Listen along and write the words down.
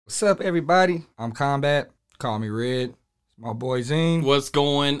What's up, everybody? I'm Combat. Call me Red. It's my boy Zine. What's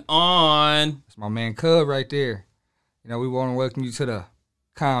going on? It's my man Cub right there. You know, we want to welcome you to the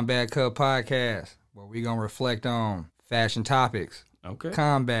Combat Cub podcast, where we going to reflect on fashion topics, Okay.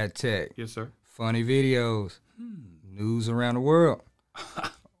 combat tech, Yes, sir. funny videos, news around the world,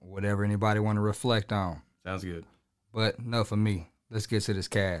 whatever anybody want to reflect on. Sounds good. But enough of me. Let's get to this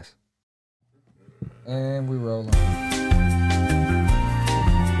cast. And we rolling.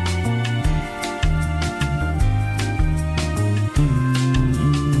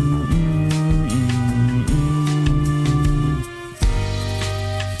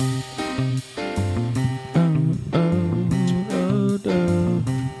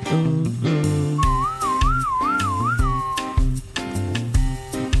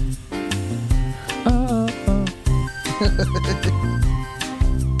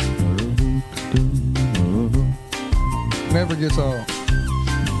 Never gets old.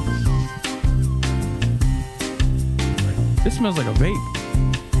 This smells like a vape.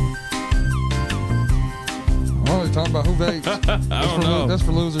 I'm only talking about who vapes. I don't know. That's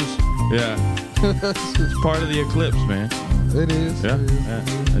for losers. Yeah. It's part of the eclipse, man. It is. Yeah. It is. Yeah.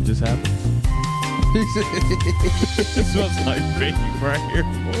 That just happened. It smells like vape right here,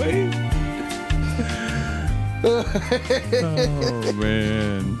 boy. Oh,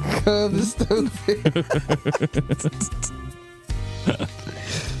 man. Cub is stupid.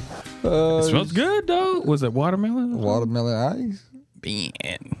 It smells good, though. Was it watermelon? Watermelon ice.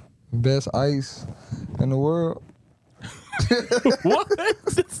 Man. Best ice in the world. What?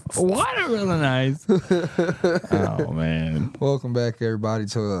 Watermelon ice. Oh, man. Welcome back, everybody,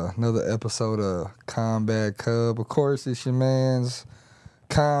 to another episode of Combat Cub. Of course, it's your man's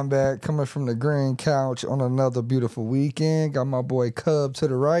Combat coming from the green couch on another beautiful weekend. Got my boy Cub to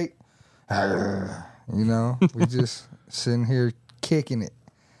the right. You know, we just sitting here kicking it.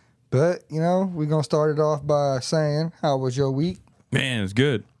 But, you know, we're going to start it off by saying, how was your week? Man, it's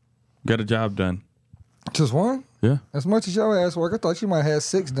good. Got a job done. Just one? Yeah. As much as your ass work, I thought you might have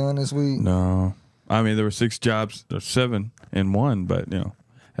 6 done this week. No. I mean, there were 6 jobs, there's 7 in one, but, you know,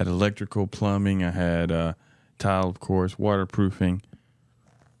 I had electrical, plumbing, I had tile, of course, waterproofing.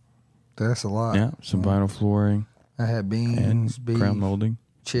 That's a lot. Yeah, some vinyl flooring. I had beans, And beef, crown molding.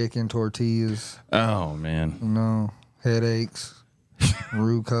 chicken, tortillas, Oh, man. you know, headaches,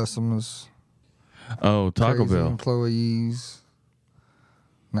 rude customers, Oh, Taco crazy Bell. employees.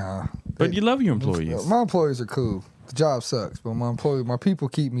 Nah. But you love your employees. My employees are cool. The job sucks, but my people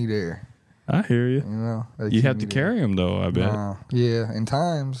keep me there. I hear you. You know, they You keep have me to there. carry them, though, I bet. Yeah, in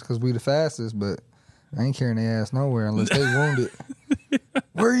times, because we the fastest, but I ain't carrying their ass nowhere unless they wounded.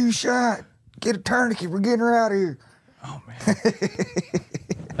 Where you shot? Get a tourniquet. We're getting her out of here. Oh, man.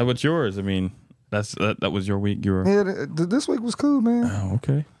 How about yours? I mean, that was your week. You were. Yeah, this week was cool, man. Oh,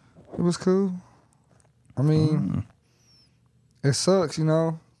 okay. It was cool. I mean, it sucks, you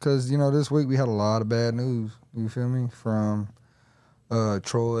know, because, you know, this week we had a lot of bad news. You feel me? From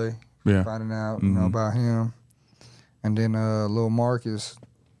Troy Yeah. finding out, you know, about him. And then little Marcus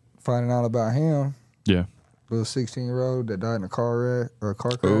finding out about him. Yeah. Little 16-year-old that died in a car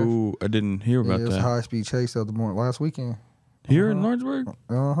crash. Oh, I didn't hear about It was a that. high-speed chase the other morning, last weekend. Here in Lawrenceburg?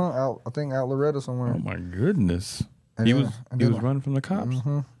 I think out Loretta somewhere. Oh, my goodness. And He then- was and he then- was running from the cops.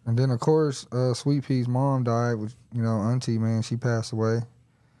 And then, of course, Sweet Pea's mom died, which, you know, auntie, man, she passed away.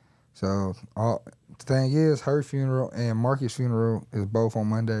 So, the thing is, her funeral and Marcus' funeral is both on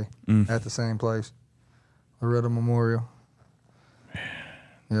Monday at the same place, Loretta Memorial.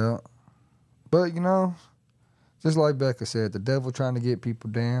 Yeah. But, you know, just like Becca said, the devil trying to get people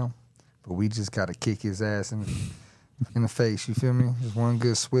down, but we just got to kick his ass in the face, you feel me? Just one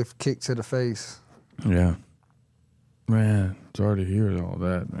good swift kick to the face. Yeah. Man, sorry to hear all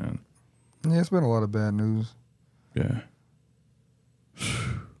that, man. Yeah, it's been a lot of bad news, Yeah.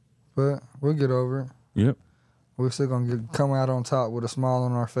 but we'll get over it. Yep. We're still going to come out on top with a smile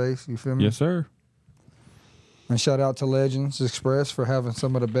on our face, you feel me? Yes, sir. And shout out to Legends Express for having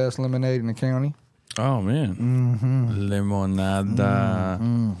some of the best lemonade in the county. Oh, man.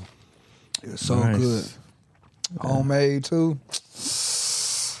 Limonada. It's so Nice. good. Homemade, too.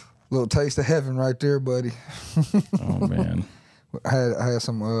 Little taste of heaven right there, buddy. Oh, man. I had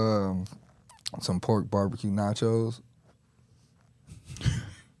some pork barbecue nachos.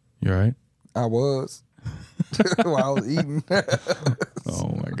 You all right? I was. While I was eating. Oh,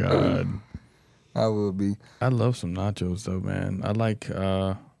 my God. I would be. I love some nachos, though, man. I like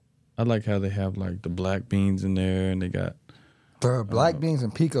how they have, like, the black beans in there, and they got... The black beans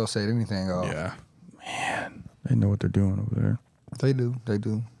and pico set anything off. Yeah. Man, they know what they're doing over there. They do. I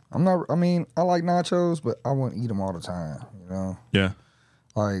like nachos, but I wouldn't eat them all the time, you know? Yeah.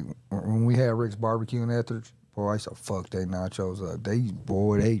 Like when we had Rick's barbecue in Etheridge, boy, I used to fuck they nachos up.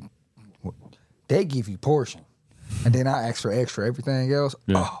 They give you portion, and then I ask for extra everything else.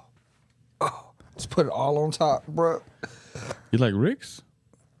 Yeah. Just put it all on top, bro. You like Rick's?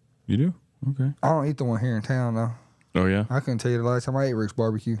 You do? Okay. I don't eat the one here in town though. Oh yeah. I couldn't tell you the last time I ate Rick's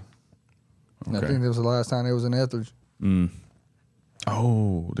barbecue. Okay. I think that was the last time it was in Etheridge.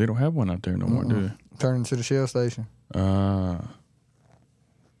 Oh, they don't have one out there no more, do they? Turned into the Shell station.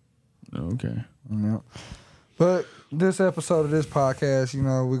 Okay. Yeah. But this episode of this podcast, you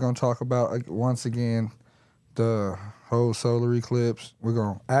know, we're going to talk about, once again, the whole solar eclipse. We're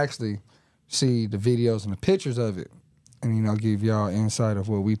going to actually see the videos and the pictures of it and, you know, give y'all insight of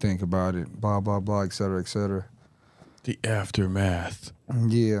what we think about it, blah, blah, blah, et cetera, et cetera. The aftermath.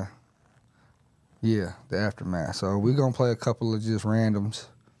 Yeah. Yeah, the aftermath. So we're going to play a couple of just randoms.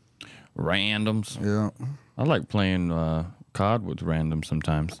 Randoms? Yeah. I like playing COD with randoms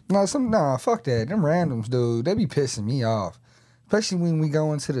sometimes. Nah, fuck that. Them randoms, dude, they be pissing me off. Especially when we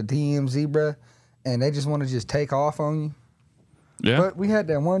go into the DMZ, bruh, and they just want to just take off on you. Yeah. But we had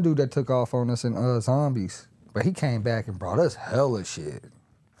that one dude that took off on us in Zombies. But he came back and brought us hella shit.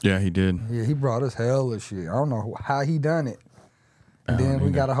 Yeah, he did. Yeah, he brought us hella shit. I don't know how he done it. And then we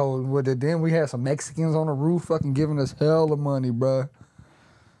got a whole with it. Then we had some Mexicans on the roof fucking giving us hella money, bruh.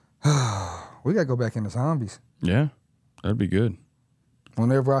 We gotta go back into Zombies. Yeah, that'd be good.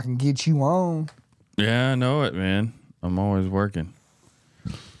 Whenever I can get you on. Yeah, I know it, man. I'm always working.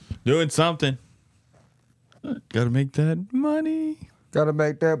 Doing something. Gotta make that money. Gotta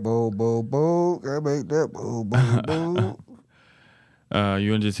make that boo, boo, boo. Gotta make that boo, boo, boo.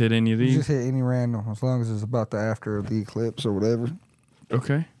 You want to just hit any of these? Just hit any random, as long as it's about the after of the eclipse or whatever.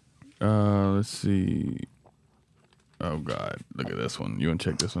 Okay. Let's see. Oh, God. Look at this one. You want to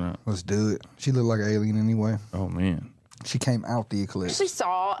check this one out? Let's do it. She looked like an alien anyway. Oh, man. She came out the eclipse. I actually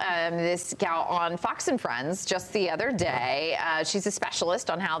saw this gal on Fox and Friends just the other day. She's a specialist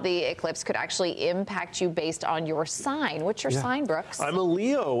on how the eclipse could actually impact you based on your sign. What's your sign, Brooks? I'm a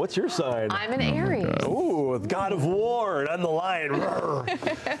Leo. What's your sign? I'm an Aries. Ooh, God of War, and I'm the lion.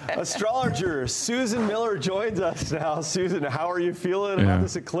 Astrologer Susan Miller joins us now. Susan, how are you feeling about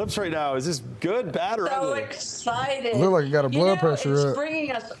this eclipse right now? Is this good, bad, or so ugly? excited. Look like you got a blood pressure it's up.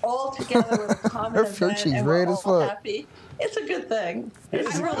 bringing us all together with a common Her event, cheeks and red we're as all fuck. happy. It's a good thing.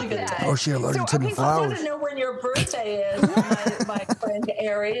 It's a really good thing. Oh, she allergic to the I want flowers. to know when your birthday is, my friend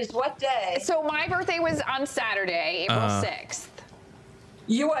Aries. What day? So my birthday was on Saturday, April 6th.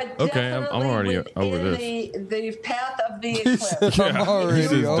 You are definitely Okay, I'm already over within the path of the He eclipse. said, I'm already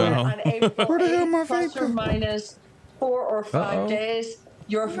This is over. dumb. On April Where the hell 8th, my plus face or go? minus 4 or 5 days,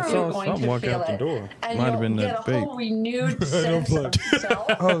 you're going something to walking feel out the it. door. And Might have you'll been get that a whole bait. renewed sense of self.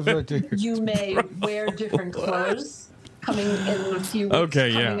 I was right there. You may wear different clothes coming in a few weeks. Okay,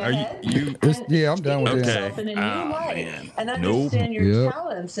 yeah. coming Are ahead. you And yeah, I'm done with see that. yourself in a new Oh, light man. and Nope. understand your Yep.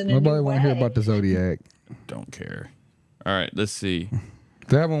 talents in a Nobody new want to hear way. about the Zodiac. don't care. All right, let's see.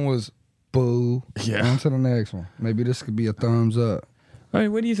 That one was boo. Yeah. On to the next one. Maybe this could be a thumbs up. All right,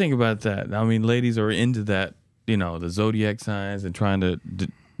 what do you think about that? I mean, ladies are into that, you know, the zodiac signs and trying to.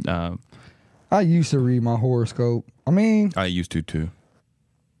 I used to read my horoscope. I mean, I used to too.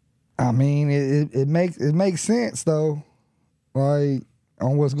 it makes sense though. Like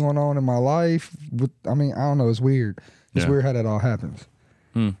on what's going on in my life. I don't know. It's weird. It's Yeah. weird how that all happens.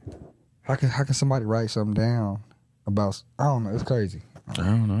 How can somebody write something down about? I don't know. It's crazy. I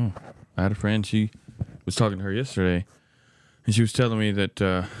don't know. I had a friend. She was talking to her yesterday, and she was telling me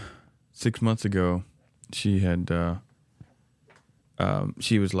that 6 months ago, she had.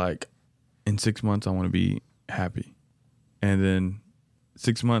 She was like, "In 6 months, I want to be happy," and then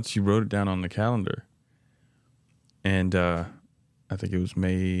 6 months, she wrote it down on the calendar, and I think it was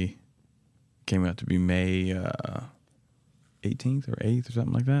May. Came out to be May 18th or 8th or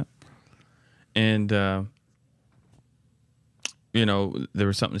something like that, and. You know, there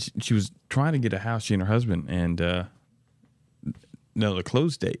was something, she was trying to get a house, she and her husband, and the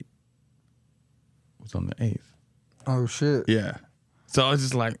close date was on the 8th. Oh shit. Yeah. So I was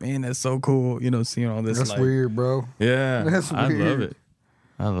just like, man, that's so cool, you know, seeing all this. That's like, weird, bro. Yeah. That's I love weird. it.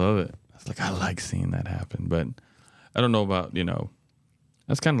 I love it. I was like, I like seeing that happen, but I don't know about, you know,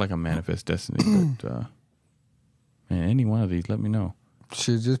 that's kind of like a manifest destiny, but man, any one of these, let me know.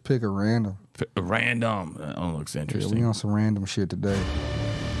 Shit, just pick a random. Random. That one looks Yeah, interesting. we on some random shit today.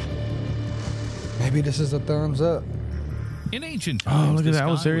 Maybe this is a thumbs up. In ancient times, look at the that. I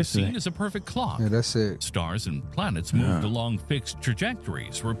was sky there was seen yesterday. as a perfect clock. Yeah, that's it. Stars and planets moved along fixed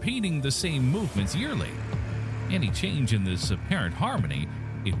trajectories, repeating the same movements yearly. Any change in this apparent harmony,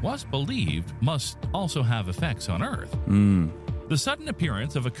 it was believed, must also have effects on Earth. The sudden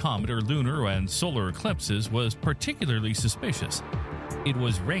appearance of a comet or lunar and solar eclipses was particularly suspicious. It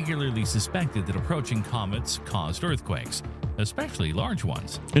was regularly suspected that approaching comets caused earthquakes, especially large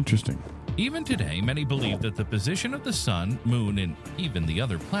ones. Interesting. Even today, many believe that the position of the sun, moon, and even the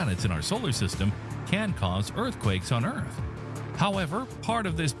other planets in our solar system can cause earthquakes on Earth. However, part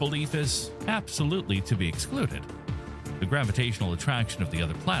of this belief is absolutely to be excluded. The gravitational attraction of the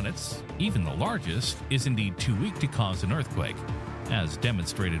other planets, even the largest, is indeed too weak to cause an earthquake, as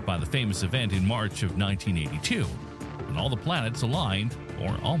demonstrated by the famous event in March of 1982, when all the planets aligned,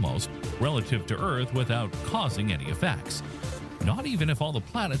 or almost, relative to Earth without causing any effects. Not even if all the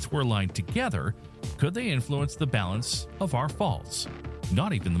planets were aligned together could they influence the balance of our faults,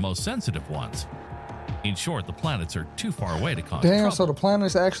 not even the most sensitive ones. In short, the planets are too far away to cause trouble. So the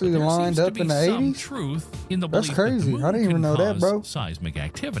planets actually lined up in the 80s? Truth in the That's belief crazy. That the I didn't even know that, bro. Seismic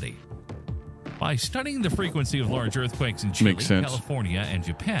activity. By studying the frequency of large earthquakes in Chile, California, and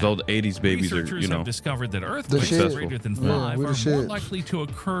Japan, those 80s babies researchers are, have discovered that earthquakes greater than 5 are more likely to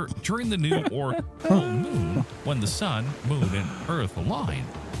occur during the new or full moon when the sun, moon, and Earth align.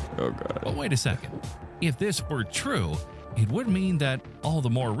 Oh, God. But wait a second. If this were true, it would mean that all the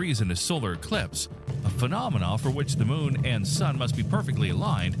more reason a solar eclipse, a phenomena for which the moon and sun must be perfectly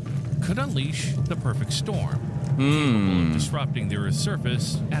aligned, could unleash the perfect storm, capable of disrupting the Earth's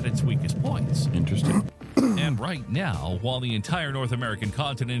surface at its weakest points. Interesting. And right now, while the entire North American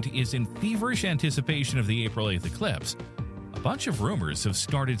continent is in feverish anticipation of the April 8th eclipse, a bunch of rumors have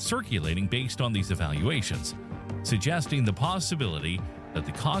started circulating based on these evaluations, suggesting the possibility that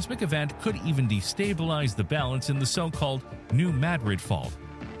the cosmic event could even destabilize the balance in the so-called New Madrid Fault,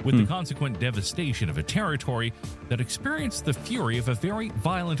 with the consequent devastation of a territory that experienced the fury of a very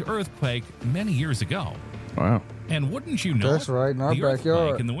violent earthquake many years ago. Wow. And wouldn't you know, that's right, in our the earthquake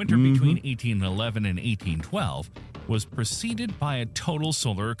backyard in the winter between 1811 and 1812 was preceded by a total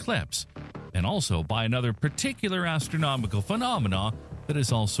solar eclipse, and also by another particular astronomical phenomena that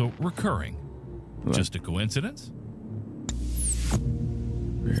is also recurring. Right. Just a coincidence?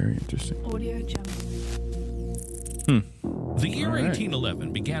 Very interesting. Audio Jungle. The year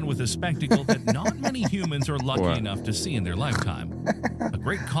 1811 began with a spectacle that not many humans are lucky enough to see in their lifetime. A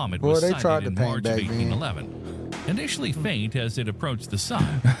great comet was sighted in March of 1811. Initially faint as it approached the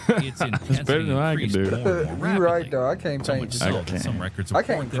sun, its intensity increased more and more rapidly. You're right, though. I can't so paint. much so that some records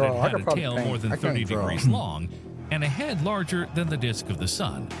report that it had a tail more than 30 degrees long and a head larger than the disk of the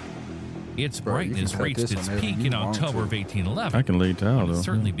sun. Its brightness reached its peak in October of 1811. I can lay towel, though. It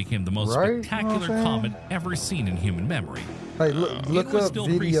certainly became the most spectacular comet ever seen in human memory. Hey, look up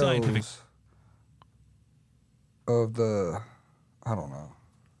videos of the, I don't know.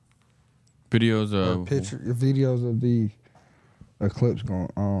 Videos of videos of the eclipse going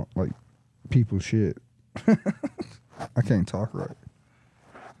on, like people shit. I can't talk right.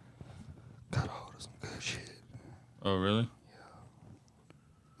 Got a hold of some good shit. Oh, really?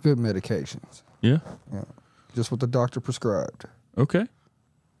 Good medications. Yeah? Yeah. Just what the doctor prescribed. Okay.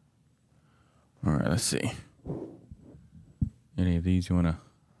 All right, let's see. Any of these you want to...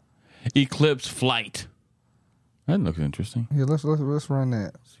 Eclipse flight. That looks interesting. Yeah, let's run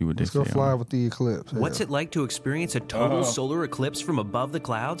that. See what let's go fly with the eclipse. What's it like to experience a total solar eclipse from above the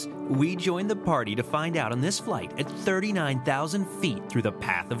clouds? We joined the party to find out on this flight at 39,000 feet through the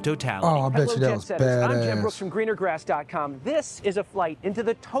path of totality. Oh, I bet you that was badass. I'm Jim Brooks from greenergrass.com. This is a flight into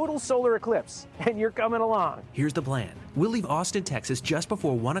the total solar eclipse, and you're coming along. Here's the plan. We'll leave Austin, Texas just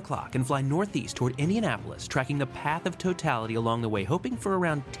before 1 o'clock and fly northeast toward Indianapolis, tracking the path of totality along the way, hoping for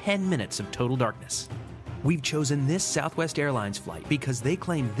around 10 minutes of total darkness. We've chosen this Southwest Airlines flight because they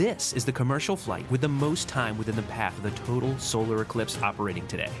claim this is the commercial flight with the most time within the path of the total solar eclipse operating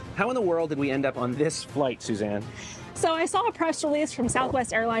today. How in the world did we end up on this flight, Suzanne? So I saw a press release from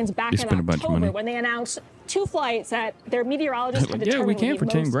Southwest Airlines back in October when they announced 2 flights that their meteorologists had determined would be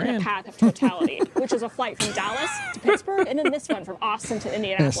most in the path of totality, which is a flight from Dallas to Pittsburgh, and then this one from Austin to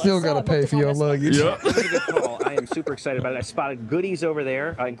Indianapolis. And still got to pay for your luggage. That's a good call. I am super excited about it. I spotted goodies over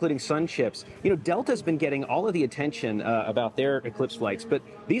there, including sun chips. You know, Delta's been getting all of the attention about their eclipse flights, but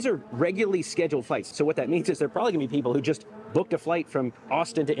these are regularly scheduled flights. So what that means is there are probably going to be people who just booked a flight from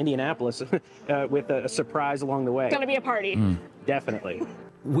Austin to Indianapolis with a surprise along the way. It's going to be a party. Definitely.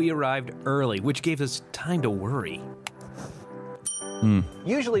 We arrived early, which gave us time to worry.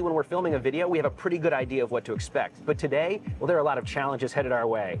 Usually when we're filming a video, we have a pretty good idea of what to expect. But today, well, there are a lot of challenges headed our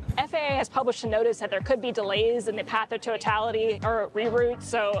way. FAA has published a notice that there could be delays in the path of totality or reroute,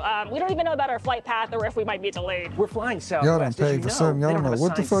 so we don't even know about our flight path or if we might be delayed. We're flying Southwest. Y'all done paid for something. Y'all don't know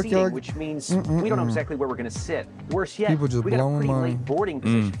what the fuck y'all... Which means we don't know exactly where we're going to sit. Worse yet, people just we got a blowing pretty money. late boarding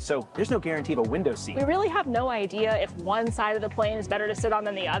position, so there's no guarantee of a window seat. We really have no idea if one side of the plane is better to sit on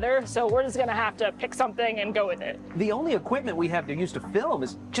than the other, so we're just going to have to pick something and go with it. The only equipment we have to use to film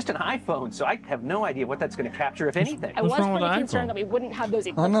is just an iPhone, so I have no idea what that's going to capture, if anything. I was pretty concerned that we wouldn't have those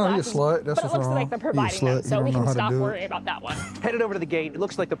eclipse I know, glasses, you're a slut. That's but it what's looks wrong. like they're You're a providing them, slut. so You we don't know can how to stop do worrying it. about that one. Headed over to the gate. It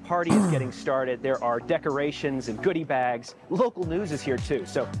looks like the party is getting started. There are decorations and goodie bags. Local news is here too,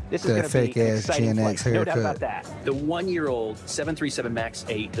 so this is going to be an exciting flight. No doubt about that. The 1-year-old 737 MAX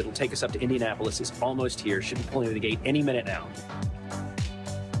 8 that'll take us up to Indianapolis is almost here. Should be pulling to the gate any minute now.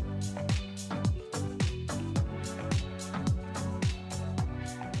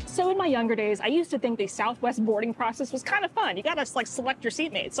 So in my younger days, I used to think the Southwest boarding process was kind of fun. You gotta like select your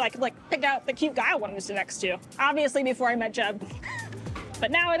seatmate, so I could like pick out the cute guy I wanted to sit next to. Obviously before I met Jeb.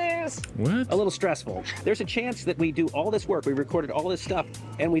 But now it is. What? A little stressful. There's a chance that we do all this work, we recorded all this stuff,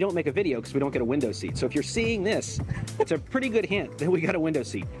 and we don't make a video because we don't get a window seat. So if you're seeing this, it's a pretty good hint that we got a window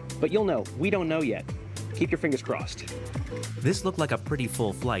seat. But you'll know, we don't know yet. Keep your fingers crossed. This looked like a pretty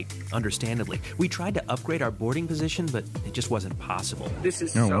full flight, understandably. We tried to upgrade our boarding position, but it just wasn't possible. This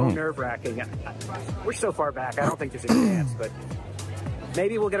is so nerve-wracking. We're so far back, I don't think there's a chance, but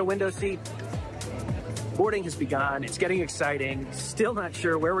maybe we'll get a window seat. Boarding has begun. It's getting exciting. Still not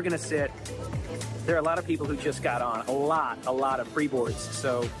sure where we're going to sit. There are a lot of people who just got on. A lot of pre-boards,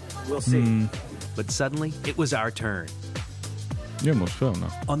 so we'll see. But suddenly, it was our turn. You almost fell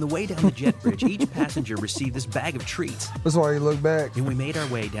now. On the way down the jet bridge, each passenger received this bag of treats. That's why you look back. And we made our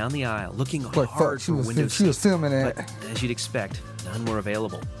way down the aisle, looking Like, hard fuck, for window she was seats. filming that. But as you'd expect, none were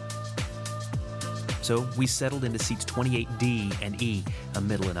available. So we settled into seats 28D and E, a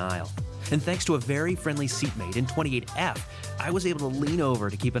middle aisle. And thanks to a very friendly seatmate in 28F, I was able to lean over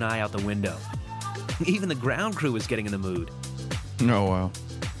to keep an eye out the window. Even the ground crew was getting in the mood. Oh, wow.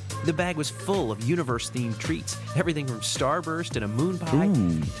 The bag was full of universe-themed treats, everything from Starburst and a moon pie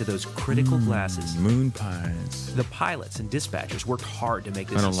to those critical glasses. Moon pies. The pilots and dispatchers worked hard to make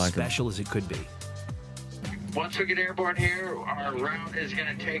this as special as it could be. Once we get airborne here, our route is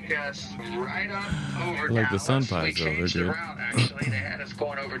going to take us right on over I like the Dallas. sun pies, We though. They're changed the good. route, actually. They had us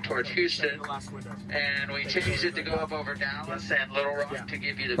going over towards Houston, and we changed it to go up over Dallas and Little Rock to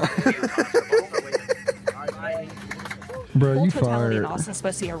give you the best view possible. Bro, you totality in fired. Austin's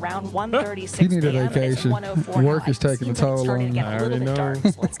supposed to be around 1:36 You need a p.m. vacation. It's 1:04 Work now. is taking a Seems like it's toll starting on to you. get I a little already bit know. dark,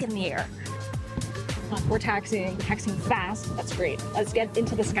 so let's get in the air. We're taxiing fast. That's great. Let's get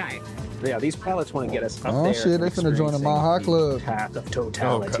into the sky. Yeah, these pilots want to get us up Oh there. shit, they finna join the Mile High Club. Path of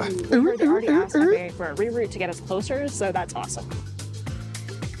totality. We heard they already asked FAA for a reroute to get us closer, so that's awesome.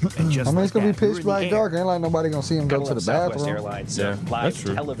 And just I mean, it's gonna be we were pitch in black the air. dark. Ain't like nobody gonna see him go to the Southwest bathroom. Airlines Yeah, live that's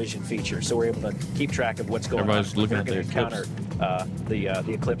true. television feature, so we're able to keep track of what's going Everybody's on. looking We're at not the going to encounter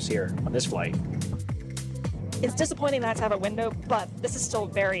the eclipse here on this flight. It's disappointing not to have a window, but this is still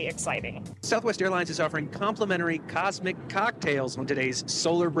very exciting. Southwest Airlines is offering complimentary cosmic cocktails on today's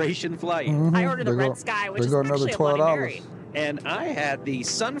Solarbration flight. I ordered a red sky, which is another actually a Bloody Mary. And I had the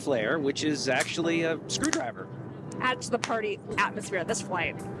Sunflare, which is actually a screwdriver. Add to the party atmosphere of this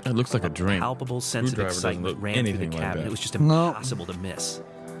flight. It looks like a drink. Palpable sense of Screwdriver doesn't excitement look ran through the anything like cabin. that. It was just No. impossible to miss.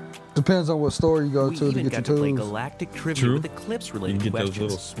 Depends on what store you go We to even get got your to play tools. galactic trivia True. with eclipse-related You can get those questions.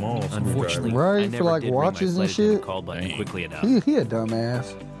 little small Unfortunately, Right, I for never like did bring my watches and flight attendant shit? call button Dang. quickly enough. He a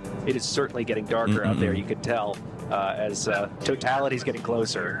dumbass. It is certainly getting darker out there. You can tell as totality is getting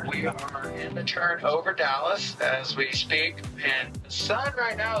closer. We are in the turn over Dallas as we speak, and the sun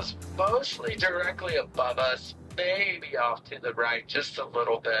right now is mostly directly above us, maybe off to the right just a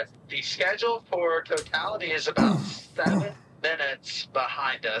little bit. The schedule for totality is about 7 minutes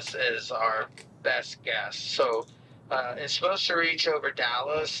behind us is our best guess. So it's supposed to reach over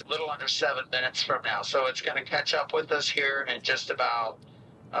Dallas a little under 7 minutes from now. So it's going to catch up with us here in just about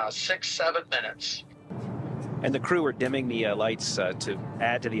 6-7 minutes. And the crew are dimming the lights to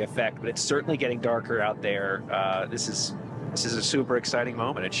add to the effect, but it's certainly getting darker out there. This is a super exciting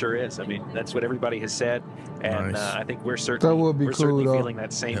moment. It sure is. I mean, that's what everybody has said, and Nice. I think we're certainly That would be cool, though. feeling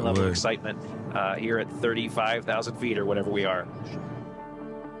that same It level of would. excitement here at 35,000 feet or whatever we are.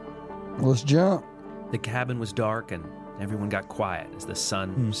 Let's jump. The cabin was dark and everyone got quiet as the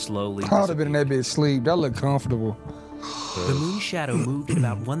sun slowly I would have been in that disappeared. bitch sleep. That looked comfortable. The moon's shadow moved at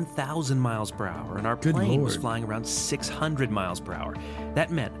about 1,000 miles per hour, and our plane was flying around 600 miles per hour.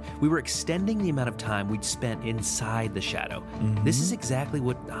 That meant we were extending the amount of time we'd spent inside the shadow. This is exactly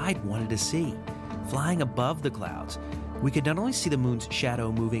what I'd wanted to see. Flying above the clouds, we could not only see the moon's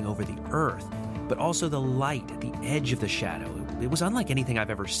shadow moving over the Earth, but also the light at the edge of the shadow. It was unlike anything I've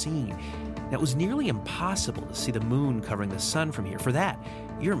ever seen. Now, it was nearly impossible to see the moon covering the sun from here. For that,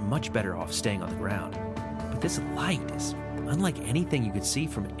 you're much better off staying on the ground. But this light is unlike anything you could see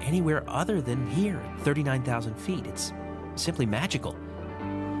from anywhere other than here at 39,000 feet. It's simply magical.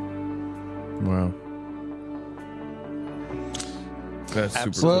 Wow. That's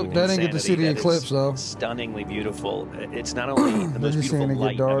super well, they didn't get to see the eclipse, though. Stunningly beautiful. It's not only the most beautiful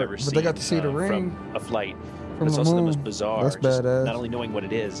light I've ever seen, but they got to see the ring from a flight, from but it's the also moon. the most bizarre. That's just badass. not only knowing what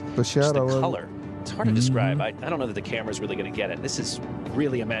it is, the shadow, just the color. It's hard to describe. I don't know that the camera's really going to get it. This is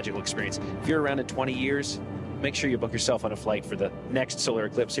really a magical experience. If you're around in 20 years, make sure you book yourself on a flight for the next solar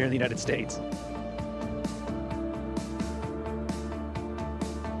eclipse here in the United States.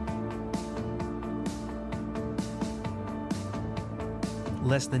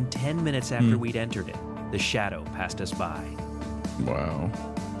 Less than 10 minutes after we'd entered it, the shadow passed us by. Wow.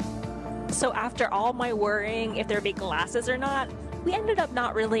 So after all my worrying if there'd be glasses or not, we ended up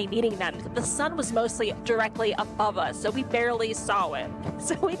not really needing them. The sun was mostly directly above us, so we barely saw it.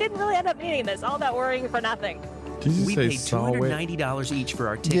 So we didn't really end up needing this. All that worrying for nothing. We paid $290 each for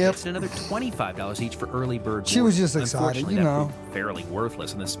our tickets and another $25 each for early bird. She was just excited, you know. Fairly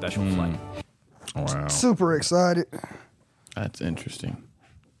worthless in this special flight. Wow. Super excited. That's interesting.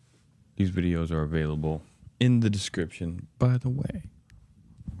 These videos are available in the description, by the way.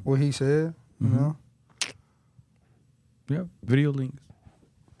 What he said, you know? Yep, video links.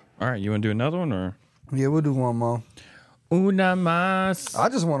 All right, you want to do another one, or? Yeah, we'll do one more. Una más. I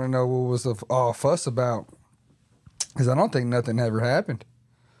just want to know what was the all fuss about, because I don't think nothing ever happened.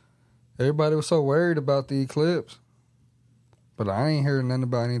 Everybody was so worried about the eclipse, but I ain't heard nothing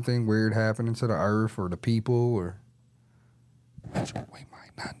about anything weird happening to the Earth or the people, or we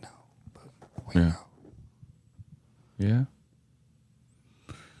might not know, but we know. Yeah.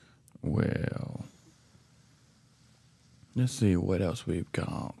 Well, let's see what else we've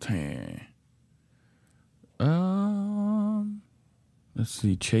got here. Let's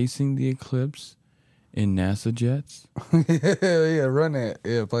see. Chasing the eclipse in NASA jets. yeah, run that.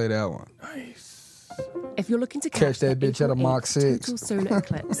 Yeah, play that one. Nice. If you're looking to catch that bitch at a Mach 6 total solar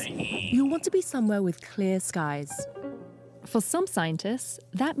eclipse, you'll want to be somewhere with clear skies. For some scientists,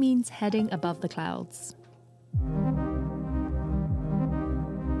 that means heading above the clouds.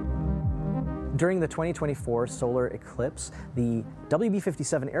 During the 2024 solar eclipse, the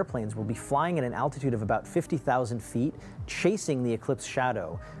WB-57 airplanes will be flying at an altitude of about 50,000 feet, chasing the eclipse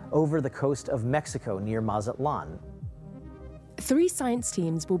shadow over the coast of Mexico near Mazatlan. 3 science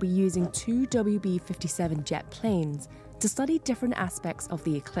teams will be using 2 WB-57 jet planes to study different aspects of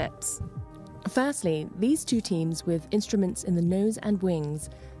the eclipse. Firstly, these 2 teams with instruments in the nose and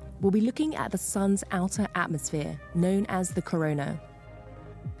wings will be looking at the sun's outer atmosphere, known as the corona.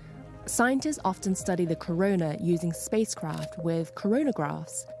 Scientists often study the corona using spacecraft with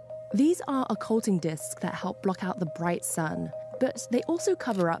coronagraphs. These are occulting disks that help block out the bright sun, but they also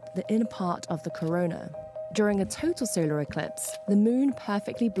cover up the inner part of the corona. During a total solar eclipse, the moon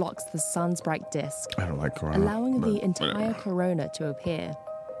perfectly blocks the sun's bright disk, I don't like corona, allowing the entire corona to appear.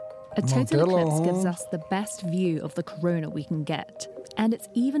 A total eclipse gives us the best view of the corona we can get, and it's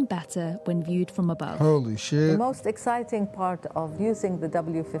even better when viewed from above. Holy shit. The most exciting part of using the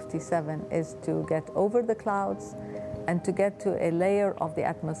W57 is to get over the clouds and to get to a layer of the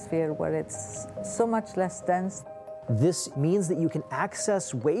atmosphere where it's so much less dense. This means that you can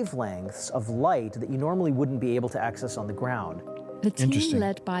access wavelengths of light that you normally wouldn't be able to access on the ground. The team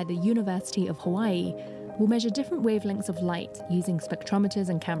led by the University of Hawaii will measure different wavelengths of light using spectrometers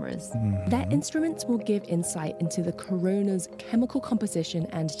and cameras. Their instruments will give insight into the corona's chemical composition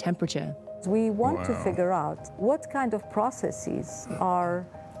and temperature. We want to figure out what kind of processes are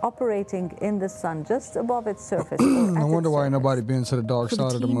operating in the sun just above its surface. No wonder why ain't nobody been to the dark For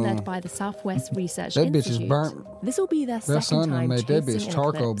side the of the team moon. led by the Southwest Research That bitch Institute, is burnt. this will be their That second sun done time made that chasing bitch an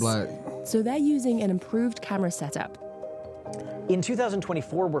charcoal eclipse. black. So they're using an improved camera setup. In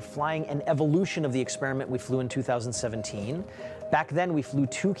 2024, we're flying an evolution of the experiment we flew in 2017. Back then, we flew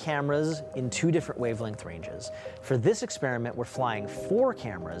 2 cameras in 2 different wavelength ranges. For this experiment, we're flying 4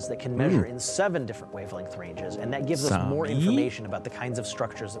 cameras that can measure in 7 different wavelength ranges, and that gives us more information about the kinds of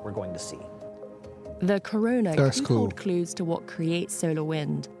structures that we're going to see. The corona That's could cool. hold clues to what creates solar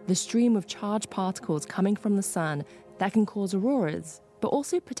wind, the stream of charged particles coming from the sun that can cause auroras, but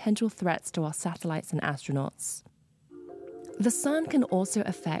also potential threats to our satellites and astronauts. The sun can also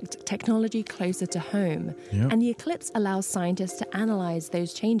affect technology closer to home, and the eclipse allows scientists to analyze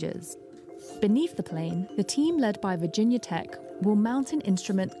those changes. Beneath the plane, the team led by Virginia Tech will mount an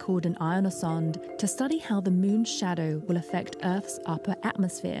instrument called an ionosonde to study how the moon's shadow will affect Earth's upper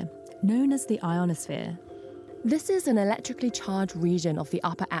atmosphere, known as the ionosphere. This is an electrically charged region of the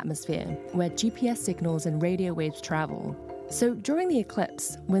upper atmosphere where GPS signals and radio waves travel. So during the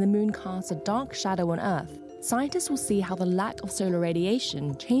eclipse, when the moon casts a dark shadow on Earth, scientists will see how the lack of solar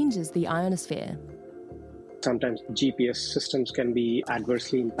radiation changes the ionosphere. Sometimes GPS systems can be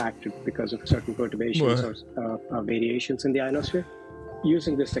adversely impacted because of certain perturbations or variations in the ionosphere.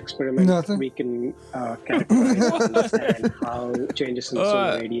 Using this experiment, we can characterize and understand how changes in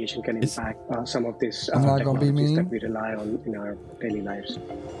solar radiation can impact some of these technologies that we rely on in our daily lives.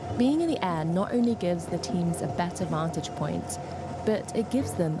 Being in the air not only gives the teams a better vantage point, but it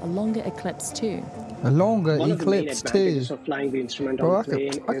gives them a longer eclipse too. A longer One eclipse of the main too. advantages of flying the instrument Bro, on the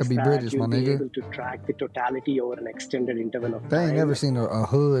plane I could is be that British, you'll my be nigga. able to track the totality over an extended interval of They time. ain't never seen a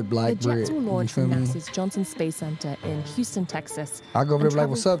hood black The Brit. jets will You launch feel from me? NASA's Johnson Space Center in Houston, Texas. I go over and there like,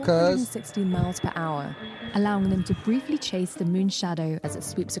 "What's up, travel cuz?" 460 miles per hour, allowing them to briefly chase the moon's shadow as it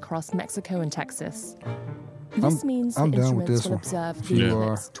sweeps across Mexico and Texas. This means the I'm done with instruments this will one. observe the You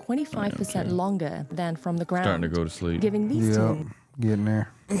eclipse 25% longer than from the ground. Starting to go to sleep. Giving these two getting there.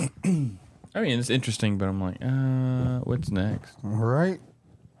 I mean, it's interesting, but I'm like, what's next? Right.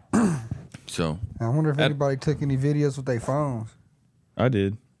 So I wonder if anybody took any videos with their phones. I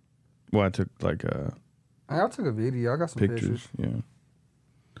did. Well, I took like I took a video. I got some pictures. Yeah.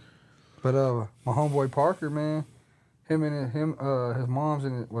 But my homeboy Parker, man, his mom's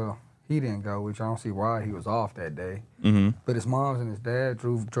in it. Well, he didn't go, which I don't see why. He was off that day. Mm-hmm. But his mom's and his dad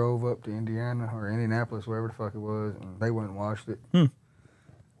drove up to Indiana or Indianapolis, wherever the fuck it was, and they went and watched it.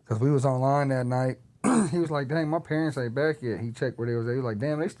 Because we was online that night. He was like, dang, my parents ain't back yet. He checked where they was at. He was like,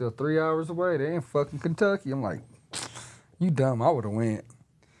 damn, they still 3 hours away. They in fucking Kentucky. I'm like, you dumb. I would have went.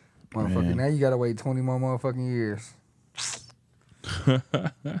 Motherfucker, Man. now you got to wait 20 more motherfucking years.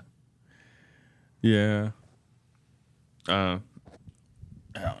 Yeah. I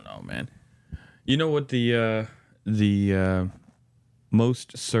don't know, man. You know what the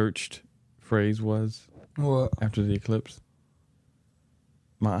most searched phrase was? What? After the eclipse?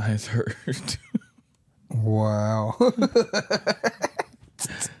 My eyes hurt. Wow.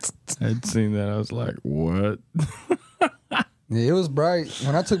 I'd seen that. I was like, what? Yeah, it was bright.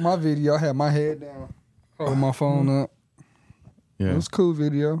 When I took my video, I had my head down, holding my phone up. Yeah. It was a cool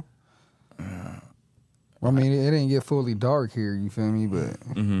video. I mean, it didn't get fully dark here, you feel me? But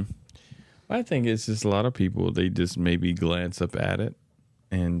I think it's just a lot of people, they just maybe glance up at it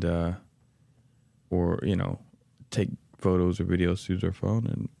and, or, take photos or videos through their phone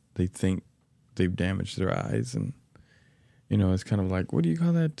and they think they've damaged their eyes. And, it's kind of like, what do you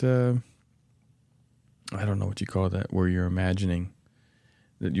call that? I don't know what you call that, where you're imagining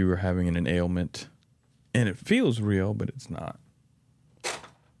that you were having an ailment and it feels real, but it's not.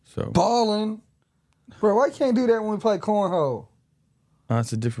 So balling. Bro, why you can't do that when we play cornhole?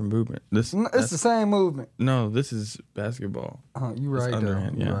 It's a different movement. It's the same movement. No, this is basketball. You right, It's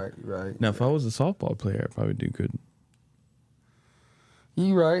underhand, though. yeah. You right. Now, if I was a softball player, I'd probably do good.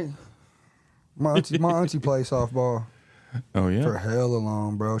 You right. My auntie plays softball. Oh, yeah? For hella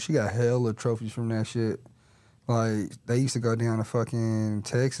long, bro. She got hella trophies from that shit. Like, they used to go down to fucking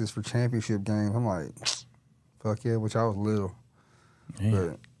Texas for championship games. I'm like, fuck yeah, which I was little. Man.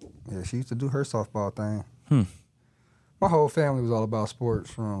 But, yeah, she used to do her softball thing. My whole family was all about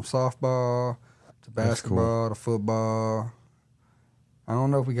sports, from softball to basketball to football. I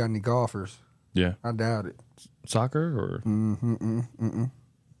don't know if we got any golfers. Yeah. I doubt it. Soccer or?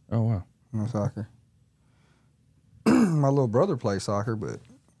 Oh, wow. No soccer. My little brother plays soccer, but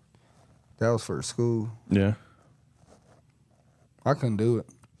that was for school. Yeah. I couldn't do it.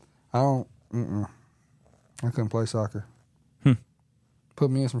 I couldn't play soccer. Put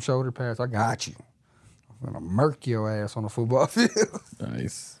me in some shoulder pads. I got you. I'm going to murk your ass on the football field.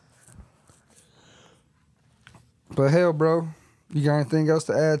 Nice. But hell, bro, you got anything else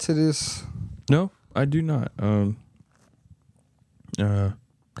to add to this? No, I do not. I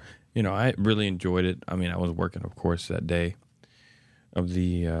really enjoyed it. I mean, I was working, of course, that day of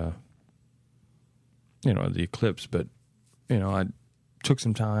the, the eclipse, but, I took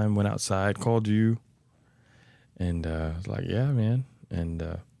some time, went outside, called you, and I was like, yeah, man.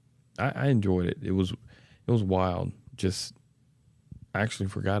 And I enjoyed it. It was wild. Just, I actually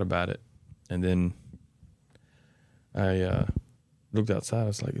forgot about it. And then I looked outside. I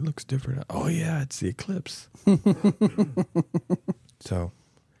was like, it looks different. Oh, yeah, it's the eclipse. So,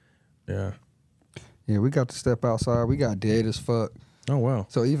 yeah. Yeah, we got to step outside. We got dead as fuck. Oh, wow.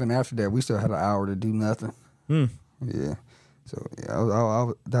 So even after that, we still had an hour to do nothing. Yeah. So,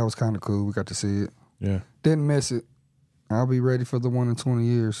 yeah, that was kind of cool. We got to see it. Yeah. Didn't miss it. I'll be ready for the one in 20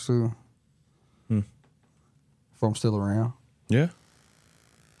 years, too. If I'm still around. Yeah.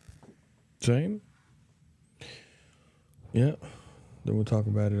 Same. Yeah. Then we'll talk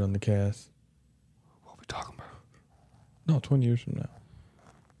about it on the cast. What we talking about? No, 20 years from now.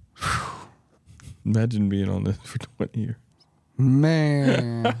 Imagine being on this for 20 years.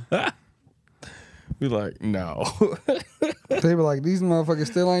 Man. Be like, no. They were like, these motherfuckers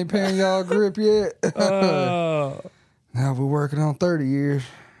still ain't paying y'all grip yet. Now we're working on 30 years.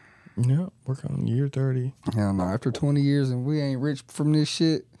 Yeah, working on year 30. Hell no, after 20 years and we ain't rich from this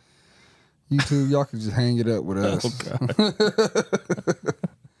shit, YouTube, y'all can just hang it up with us.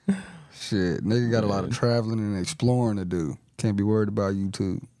 Shit, nigga got a lot of traveling and exploring to do. Can't be worried about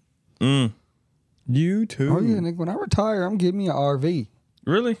YouTube. YouTube? Oh yeah, nigga, when I retire, I'm getting me an RV.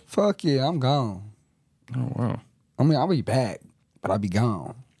 Really? Fuck yeah, I'm gone. Oh, wow. I mean, I'll be back, but I'll be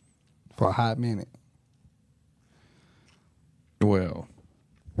gone for a hot minute. Well.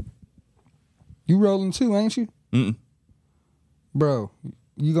 You rolling too, ain't you? Bro,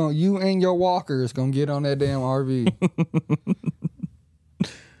 you and your walker is gonna get on that damn RV.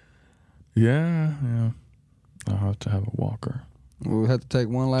 Yeah. I'll have to have a walker. We'll have to take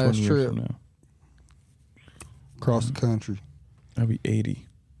one last trip across the country. I'll be 80.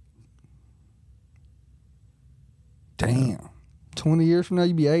 Damn. 20 years from now,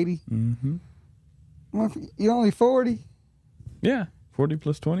 you be 80? You only 40? Yeah. 40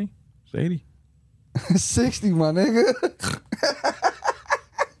 plus 20 is 80. 60, my nigga.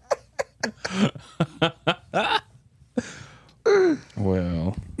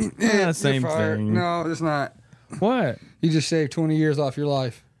 Well, yeah, same thing. No, it's not. What? You just shaved 20 years off your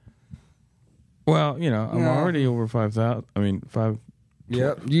life. Well, I'm already over 5,000. I mean, 5.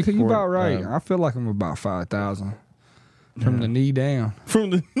 Yep, you about right. I feel like I'm about 5,000 from the knee down. From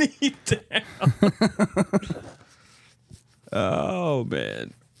the knee down. Oh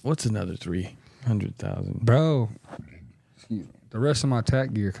man, what's another 300,000, bro? Excuse me. The rest of my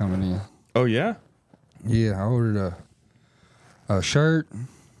tack gear coming in. Oh yeah. Yeah, I ordered a shirt,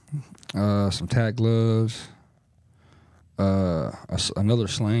 some tack gloves, another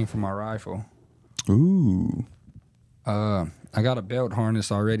sling for my rifle. Ooh. I got a belt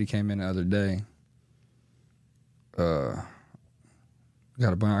harness already, came in the other day. I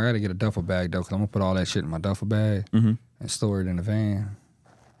gotta get a duffel bag though, cause I'm gonna put all that shit in my duffel bag and store it in the van.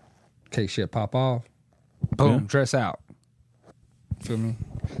 In case shit pop off. Boom, dress out. Feel me?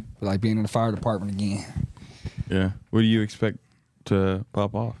 Like being in the fire department again. Yeah. What do you expect to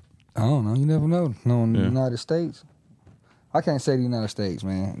pop off? I don't know. You never know. Knowing the United States. I can't say the United States,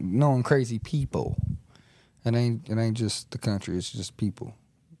 man. Knowing crazy people. It ain't just the country. It's just people.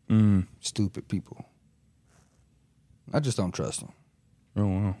 Stupid people. I just don't trust them. Oh,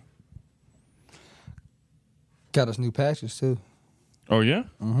 wow. Got us new patches, too. Oh, yeah?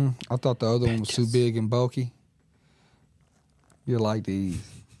 I thought the other one was too big and bulky. You like these.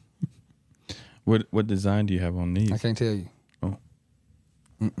 What design do you have on these? I can't tell you. Oh.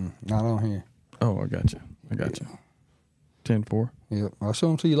 Not on here. Oh, I got you. 10-4. Yep. I'll show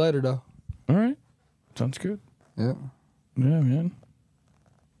them to you later, though. All right. Sounds good. Yep. Yeah, man.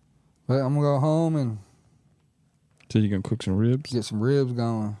 But I'm going to go home and... So you're going to cook some ribs? Get some ribs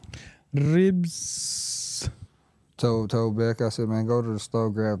going. Ribs. Told Beck, I said, man, go to the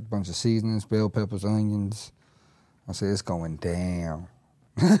store, grab a bunch of seasonings, bell peppers, onions. I said, it's going down.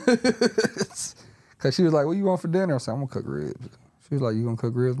 Because she was like, what you want for dinner? I said, I'm going to cook ribs. She was like, you going to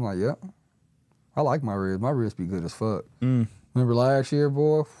cook ribs? I'm like, yep. I like my ribs. My ribs be good as fuck. Remember last year,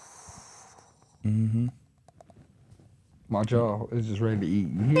 boy? My jaw is just ready to eat.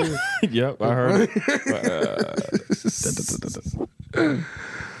 You hear it? Yep, I heard it.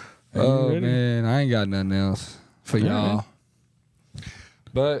 Oh, man, I ain't got nothing else for y'all.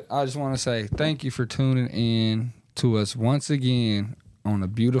 But I just want to say thank you for tuning in to us once again on a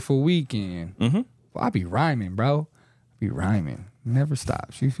beautiful weekend. Well, I be rhyming, bro. I be rhyming. Never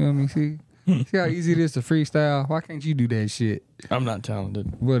stops. You feel me? See how easy it is to freestyle? Why can't you do that shit? I'm not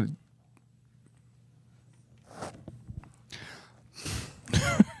talented. What?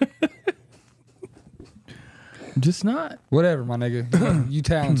 Just not. Whatever, my nigga. You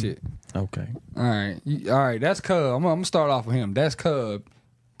talented. Okay. All right. That's Cub. I'm gonna start off with him. That's Cub,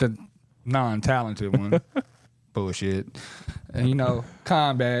 the non-talented one. Bullshit. And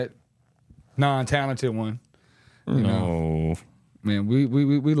Combat, non-talented one. No. Man,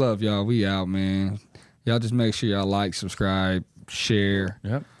 we love y'all. We out, man. Y'all just make sure y'all like, subscribe, share.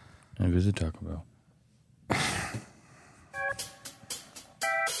 Yep. And visit Taco Bell.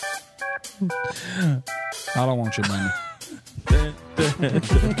 I don't want your money.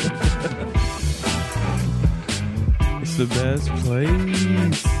 It's the best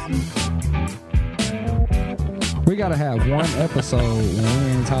place. We gotta have one episode when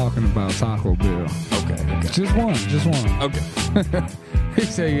we ain't talking about Taco Bell. Okay. Just one. Okay. He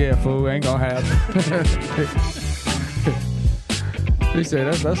said, "Yeah, fool, ain't gonna happen." He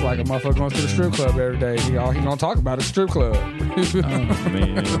said, "That's like a motherfucker going to the strip club every day. He gonna talk about a strip club." Oh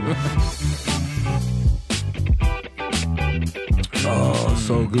man. Oh,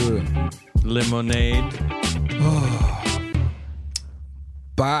 so good. Lemonade.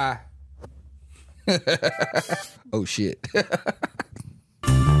 Bye. Oh shit.